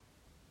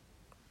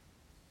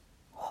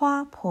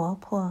花婆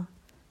婆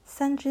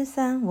，3之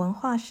3文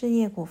化事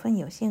业股份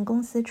有限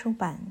公司出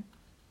版。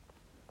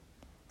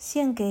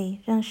献给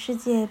让世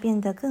界变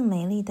得更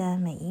美丽的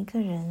每一个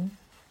人。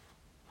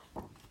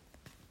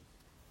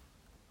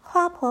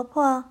花婆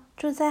婆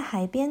住在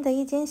海边的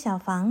一间小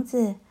房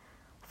子，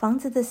房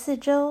子的四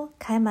周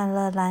开满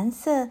了蓝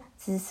色、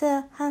紫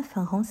色和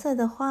粉红色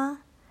的花。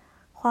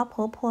花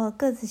婆婆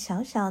个子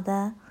小小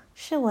的，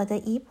是我的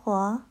姨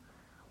婆。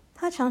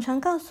她常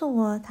常告诉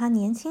我她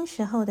年轻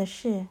时候的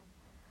事。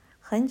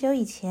很久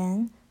以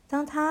前，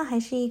当她还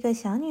是一个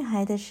小女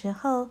孩的时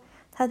候，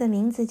她的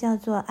名字叫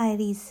做爱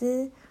丽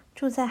丝，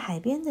住在海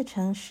边的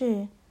城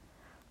市。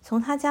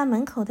从她家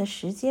门口的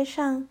石阶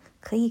上，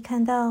可以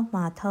看到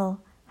码头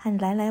和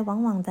来来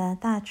往往的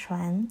大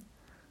船。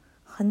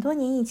很多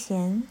年以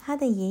前，她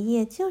的爷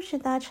爷就是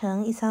搭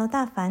乘一艘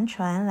大帆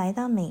船来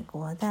到美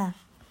国的。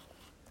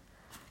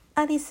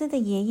爱丽丝的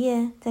爷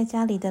爷在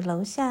家里的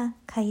楼下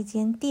开一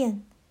间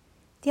店，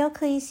雕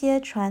刻一些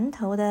船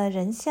头的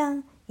人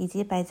像，以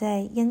及摆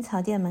在烟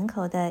草店门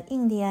口的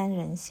印第安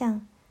人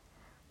像。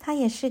他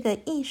也是个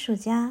艺术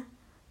家，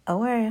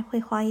偶尔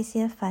会画一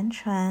些帆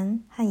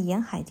船和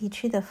沿海地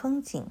区的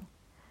风景。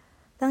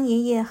当爷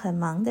爷很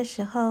忙的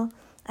时候，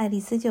爱丽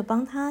丝就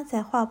帮他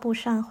在画布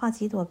上画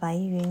几朵白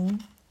云。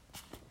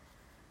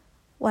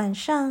晚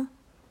上，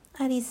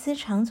爱丽丝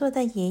常坐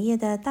在爷爷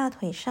的大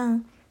腿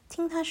上，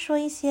听他说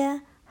一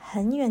些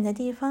很远的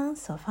地方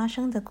所发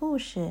生的故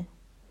事。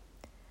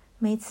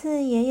每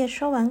次爷爷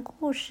说完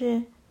故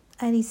事，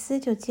爱丽丝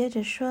就接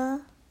着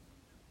说：“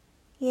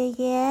爷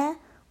爷，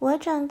我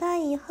长大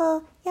以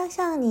后要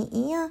像你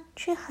一样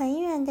去很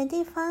远的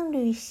地方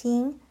旅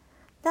行。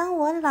当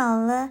我老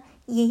了，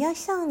也要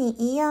像你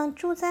一样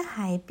住在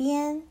海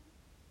边。”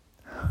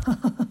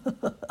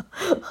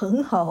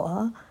很好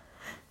啊，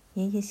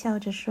爷爷笑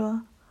着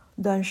说，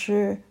但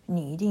是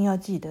你一定要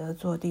记得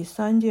做第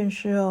3件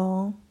事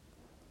哦。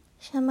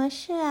什么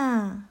事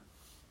啊？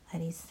爱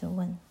丽丝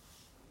问。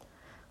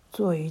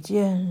做一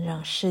件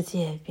让世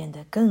界变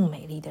得更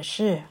美丽的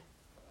事。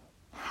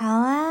好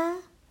啊，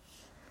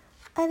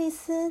爱丽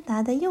丝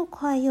答得又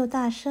快又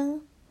大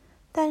声，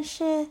但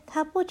是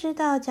她不知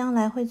道将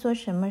来会做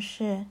什么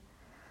事。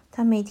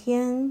她每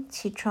天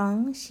起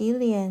床、洗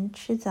脸、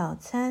吃早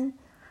餐、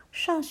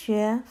上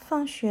学、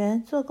放学、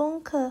做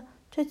功课，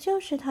这就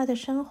是她的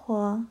生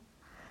活。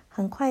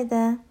很快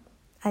的，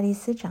爱丽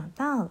丝长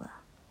大了。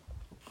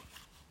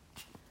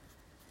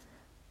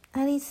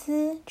爱丽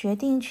丝决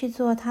定去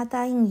做她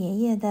答应爷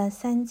爷的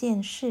3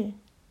件事。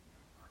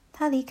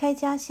她离开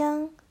家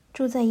乡，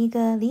住在一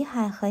个离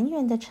海很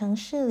远的城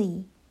市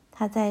里。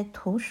她在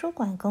图书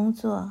馆工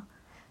作，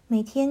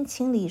每天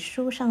清理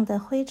书上的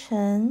灰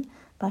尘，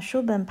把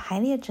书本排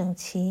列整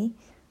齐，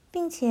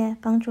并且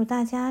帮助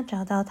大家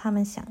找到他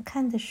们想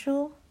看的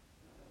书。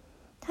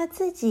她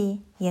自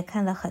己也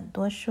看了很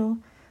多书，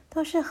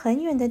都是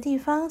很远的地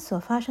方所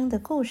发生的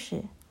故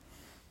事。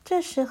这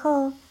时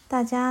候，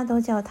大家都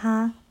叫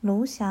她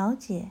卢小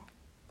姐。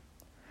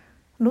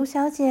卢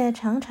小姐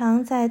常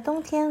常在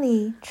冬天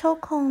里抽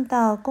空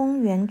到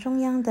公园中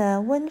央的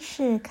温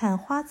室看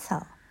花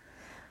草。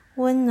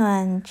温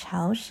暖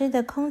潮湿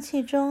的空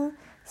气中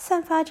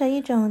散发着一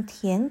种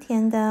甜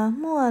甜的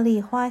茉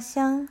莉花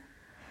香。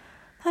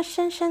她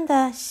深深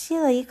地吸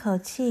了一口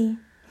气，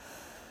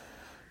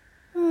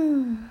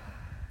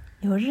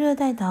有热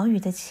带岛屿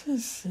的气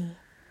息。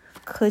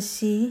可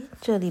惜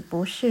这里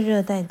不是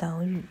热带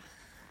岛屿。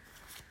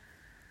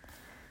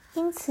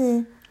因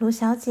此，卢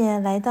小姐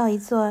来到一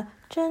座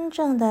真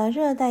正的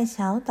热带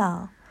小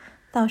岛，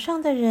岛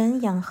上的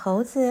人养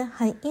猴子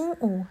和鹦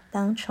鹉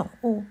当宠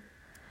物。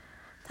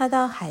她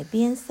到海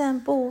边散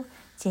步，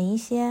捡一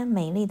些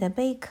美丽的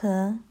贝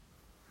壳。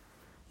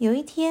有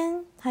一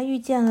天，她遇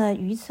见了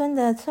渔村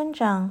的村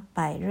长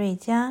百瑞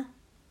佳。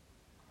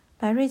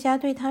百瑞佳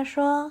对她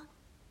说：“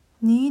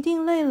你一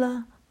定累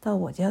了，到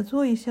我家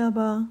坐一下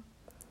吧。”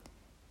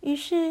于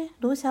是，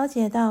卢小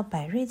姐到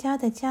百瑞佳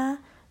的家，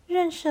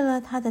认识了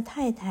他的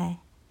太太。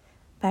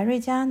百瑞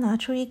佳拿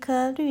出一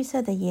颗绿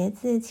色的椰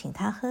子，请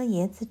他喝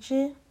椰子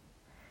汁。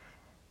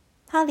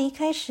他离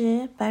开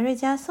时，百瑞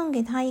佳送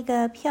给他一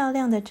个漂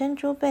亮的珍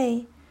珠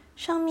贝，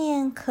上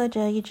面刻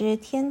着一只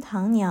天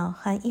堂鸟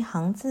和一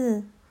行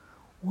字：“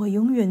我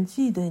永远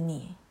记得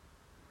你。”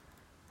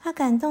他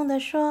感动地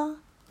说：“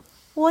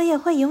我也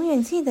会永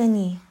远记得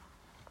你。”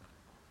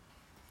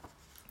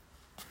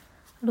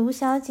卢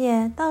小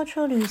姐到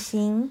处旅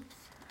行，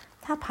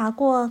她爬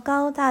过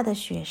高大的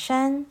雪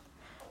山，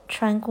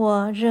穿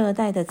过热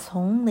带的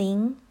丛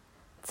林，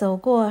走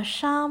过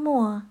沙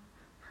漠，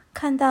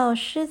看到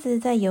狮子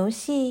在游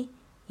戏，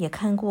也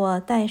看过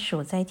袋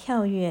鼠在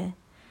跳跃。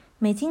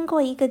每经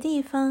过一个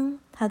地方，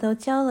她都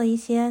交了一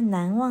些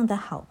难忘的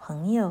好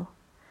朋友。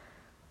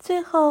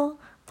最后，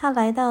她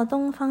来到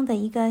东方的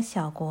一个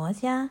小国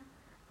家，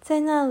在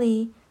那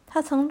里，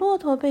她从骆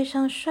驼背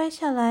上摔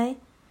下来，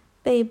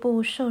背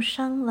部受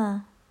伤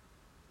了。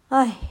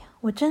哎呀，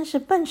我真是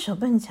笨手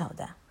笨脚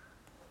的。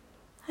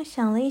他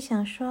想了一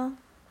想说：“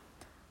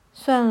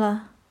算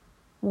了，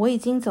我已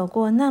经走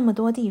过那么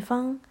多地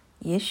方，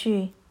也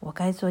许我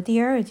该做第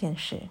二件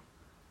事，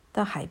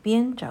到海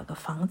边找个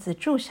房子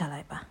住下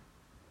来吧。”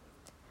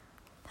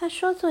他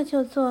说做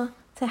就做，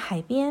在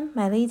海边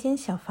买了一间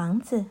小房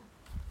子。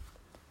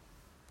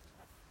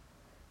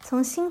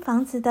从新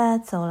房子的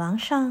走廊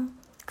上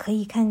可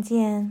以看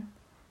见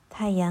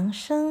太阳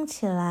升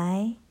起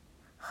来，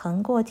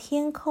横过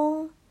天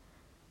空，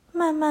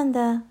慢慢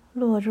地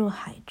落入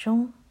海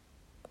中。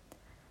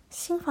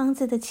新房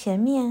子的前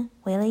面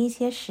围了一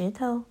些石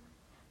头，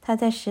他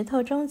在石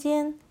头中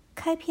间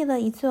开辟了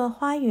一座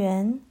花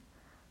园。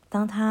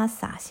当他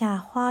撒下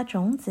花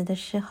种子的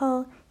时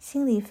候，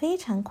心里非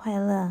常快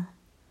乐。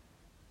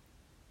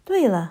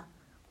对了，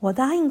我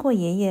答应过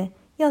爷爷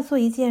要做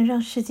一件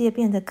让世界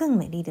变得更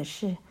美丽的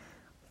事，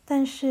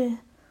但是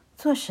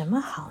做什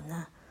么好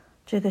呢？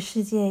这个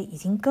世界已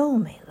经够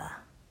美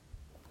了。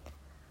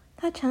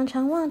他常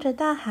常望着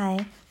大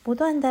海，不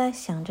断地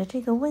想着这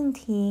个问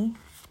题。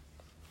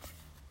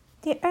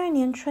第二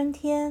年春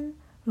天，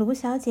卢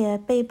小姐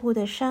背部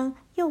的伤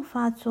又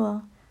发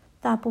作，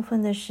大部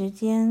分的时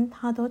间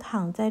她都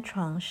躺在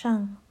床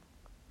上。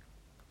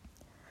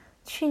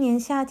去年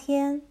夏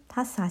天，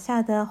她撒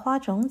下的花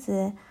种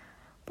子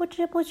不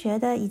知不觉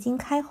的已经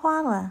开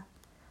花了。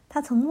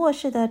她从卧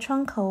室的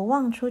窗口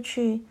望出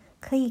去，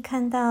可以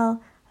看到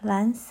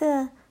蓝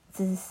色、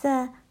紫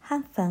色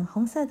和粉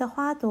红色的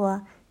花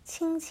朵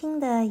轻轻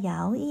地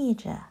摇曳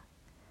着。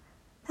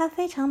她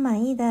非常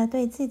满意的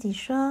对自己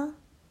说：“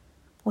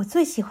我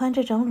最喜欢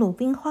这种鲁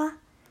冰花，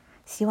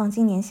希望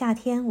今年夏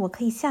天我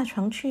可以下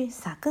床去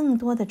撒更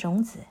多的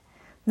种子，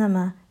那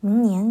么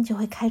明年就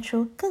会开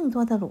出更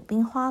多的鲁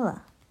冰花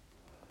了。”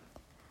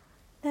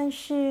但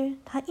是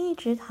他一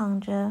直躺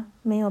着，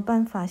没有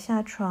办法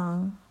下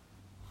床。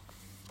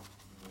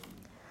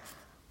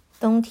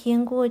冬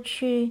天过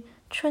去，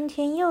春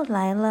天又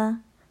来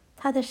了，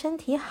他的身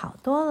体好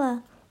多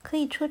了，可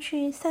以出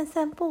去散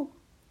散步。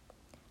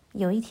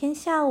有一天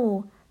下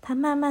午，他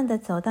慢慢地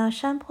走到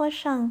山坡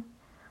上，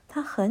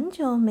他很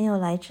久没有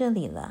来这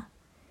里了。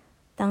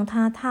当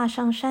他踏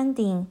上山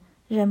顶，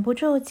忍不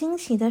住惊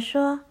喜地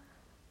说：“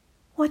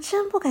我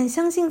真不敢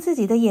相信自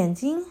己的眼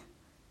睛。”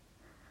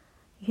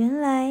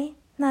原来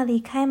那里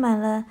开满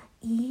了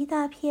一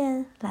大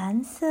片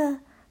蓝色、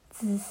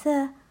紫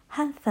色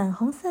和粉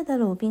红色的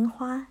鲁冰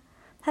花。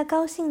他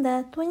高兴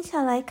地蹲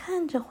下来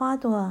看着花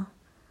朵。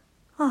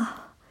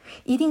啊，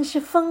一定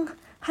是风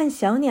和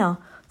小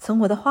鸟从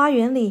我的花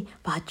园里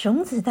把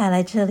种子带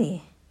来这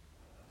里。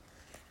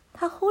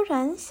他忽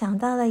然想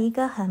到了一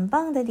个很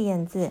棒的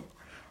点子，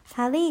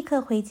他立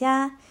刻回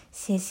家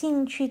写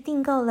信去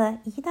订购了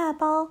一大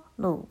包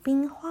鲁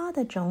冰花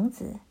的种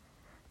子。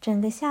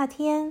整个夏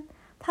天，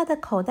他的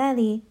口袋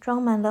里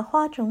装满了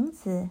花种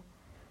子。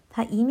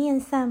他一面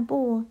散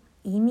步，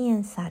一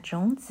面撒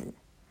种子。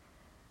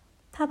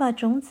他把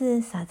种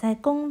子撒在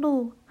公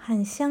路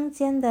和乡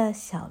间的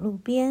小路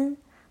边，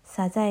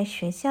撒在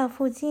学校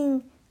附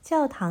近、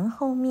教堂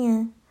后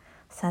面，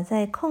撒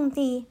在空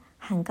地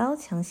和高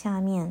墙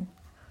下面。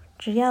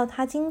只要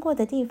他经过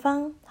的地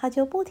方，他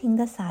就不停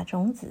地撒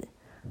种子，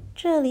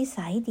这里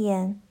撒一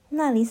点，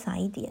那里撒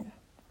一点。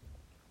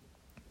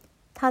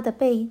他的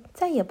背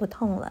再也不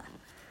痛了。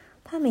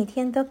她每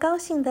天都高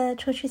兴地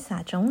出去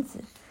撒种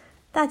子，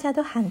大家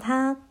都喊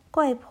她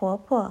怪婆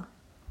婆。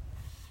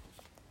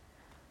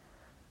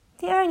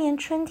第二年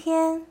春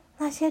天，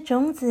那些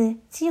种子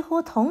几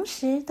乎同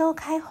时都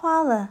开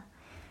花了。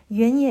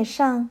原野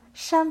上、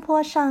山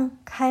坡上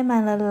开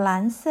满了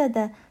蓝色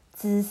的、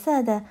紫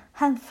色的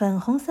和粉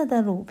红色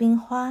的鲁冰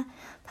花，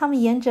它们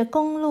沿着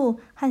公路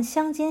和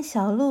乡间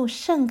小路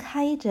盛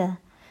开着，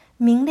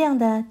明亮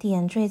地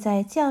点缀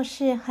在教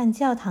室和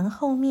教堂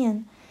后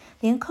面。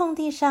连空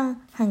地上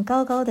和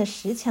高高的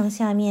石墙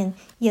下面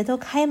也都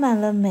开满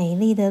了美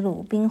丽的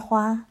鲁冰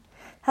花。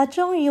他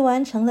终于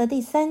完成了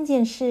第三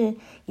件事，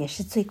也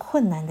是最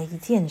困难的一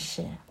件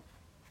事。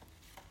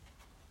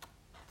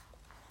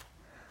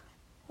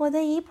我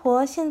的姨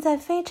婆现在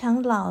非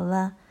常老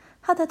了，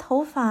她的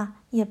头发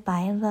也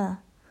白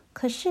了，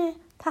可是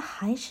她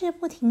还是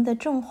不停地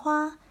种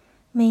花，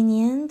每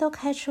年都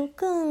开出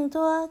更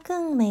多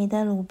更美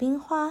的鲁冰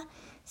花。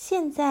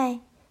现在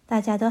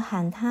大家都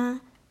喊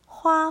她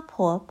花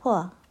婆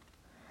婆。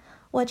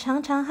我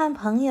常常和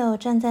朋友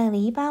站在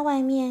篱笆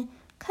外面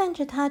看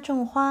着她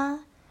种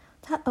花，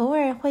她偶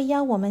尔会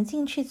邀我们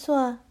进去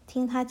坐，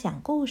听她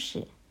讲故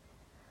事。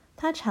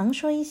她常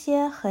说一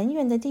些很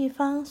远的地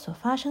方所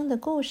发生的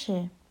故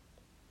事。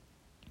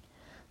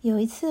有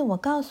一次我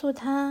告诉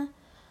她，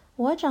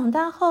我长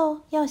大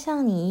后要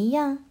像你一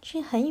样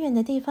去很远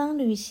的地方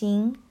旅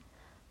行，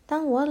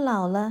当我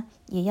老了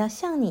也要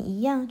像你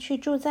一样去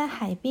住在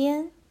海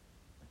边。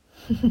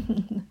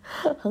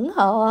很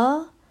好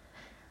啊，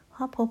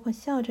花婆婆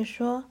笑着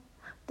说，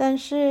但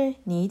是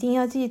你一定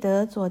要记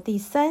得做第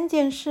三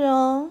件事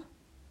哦。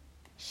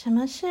什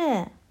么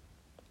事？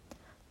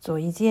做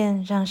一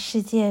件让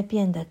世界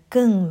变得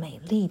更美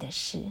丽的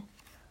事。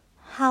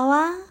好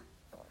啊，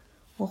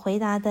我回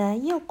答得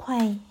又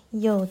快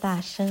又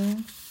大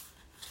声。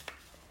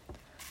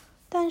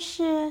但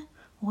是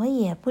我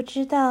也不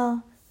知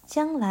道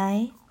将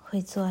来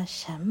会做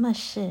什么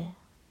事。